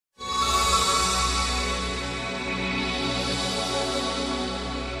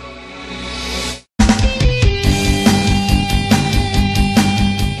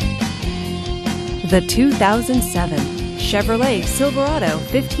The 2007 Chevrolet Silverado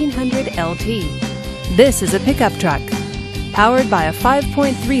 1500 LT. This is a pickup truck powered by a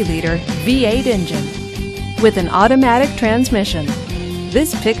 5.3-liter V8 engine with an automatic transmission.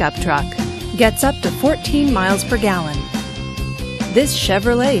 This pickup truck gets up to 14 miles per gallon. This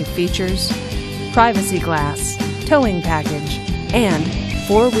Chevrolet features privacy glass, towing package, and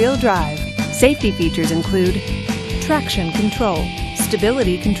four-wheel drive. Safety features include traction control,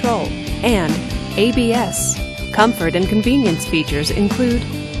 stability control, and ABS. Comfort and convenience features include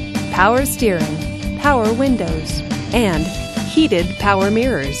power steering, power windows, and heated power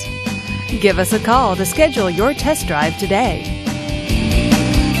mirrors. Give us a call to schedule your test drive today.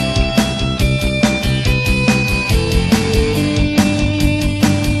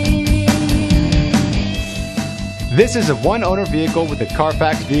 This is a one-owner vehicle with a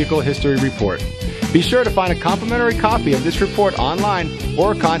Carfax Vehicle History Report. Be sure to find a complimentary copy of this report online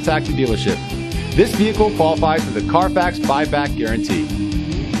or contact the dealership. This vehicle qualifies for the Carfax Buyback Guarantee.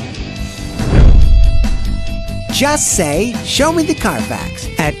 Just say, "Show me the Carfax"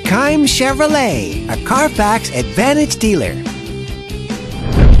 at Keim Chevrolet, a Carfax Advantage dealer.